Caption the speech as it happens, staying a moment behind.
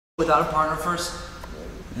without a partner first.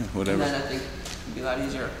 Yeah, whatever. And then I think it'll be a lot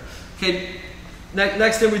easier. Okay,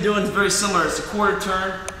 next thing we're doing is very similar. It's a quarter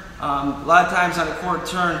turn. A lot of times on a quarter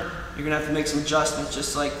turn, you're gonna have to make some adjustments,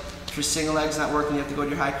 just like if your single leg's not working, you have to go to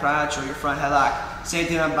your high crotch or your front headlock. Same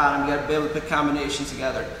thing on bottom, you gotta be able to put combinations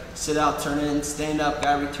together. Sit out, turn in, stand up,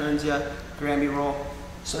 guy returns you, Grammy roll.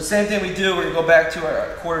 So the same thing we do, we're gonna go back to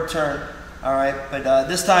our quarter turn, all right? But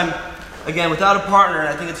this time, again, without a partner, and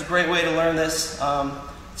I think it's a great way to learn this,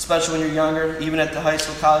 especially when you're younger, even at the high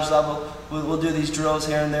school, college level, we'll do these drills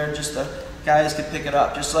here and there just so guys can pick it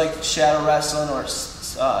up. Just like shadow wrestling or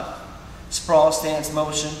sprawl stance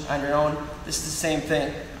motion on your own, this is the same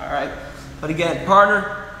thing, all right? But again,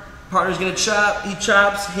 partner's gonna chop, he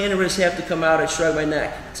chops, hand and wrist have to come out, I shrug my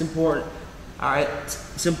neck. It's important, all right?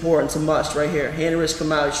 It's important, it's a must right here. Hand and wrist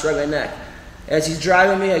come out, I shrug my neck. As he's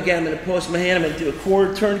driving me, again, I'm gonna post my hand, I'm gonna do a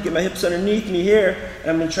quarter turn, get my hips underneath me here,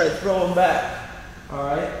 and I'm gonna try to throw him back. All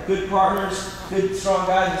right, good partners, good strong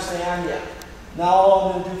guys will stay on you. Now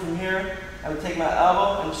all I'm gonna do from here, I'm gonna take my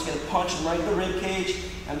elbow, I'm just gonna punch him right in the rib cage,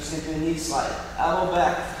 I'm just gonna do a knee slide. Elbow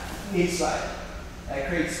back, knee slide. That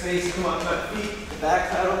creates space to come up to my feet,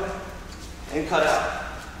 back pedal, and cut out.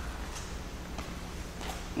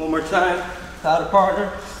 One more time, without a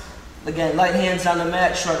partner. Again, light hands on the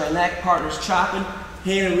mat, shrug my neck, partner's chopping,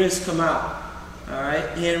 hand and wrist come out. All right,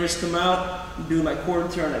 hand and wrist come out, I'm doing my quarter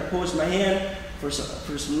turn. I post my hand for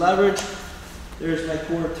some leverage. There's my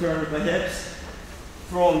quarter turn with my hips.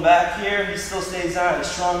 Throw him back here, he still stays on, the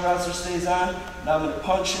strong wrestler stays on. Now I'm gonna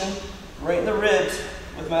punch him right in the ribs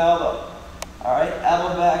with my elbow. All right,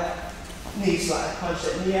 elbow back, knee slide. Punch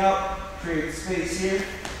that knee out, create space here,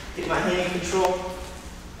 get my hand control,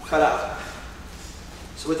 cut out.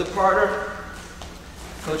 So with the partner,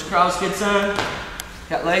 Coach Kraus gets on,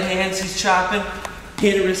 got light hands, he's chopping,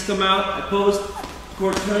 hand and wrist come out, I pose,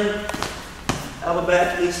 quarter turn, elbow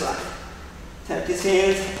back, knee slide. Tap his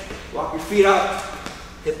hands, walk your feet out,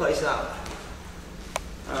 hip place out.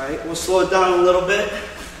 All right, we'll slow it down a little bit.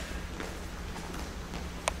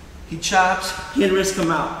 He chops, hand and wrist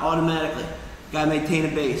come out automatically. Gotta maintain a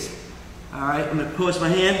base. All right, I'm gonna post my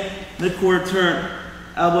hand, mid quarter turn,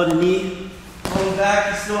 elbow to knee. Pulling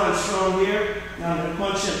back, he's still on strong here. Now I'm gonna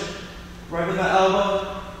punch him right with my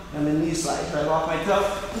elbow, and then knee slide. Right off my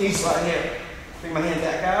toe, knee slide here. Bring my hand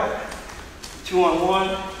back out.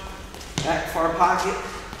 2-on-1, back far pocket,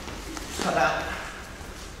 cut out,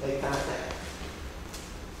 leg contact.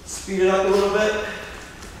 Speed it up a little bit.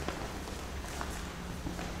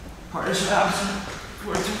 Partnership option,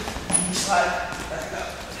 quarter turn, knee slide, back up,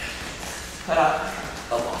 cut out,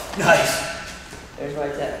 elbow. Nice. There's my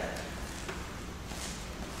tap.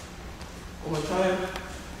 One more time.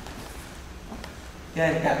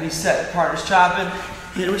 Again, got me set. Partner's chopping.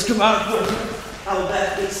 Hand and wrist come out, quarter turn, elbow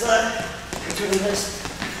back, knee slide. Turn this.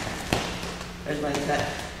 There's my attack.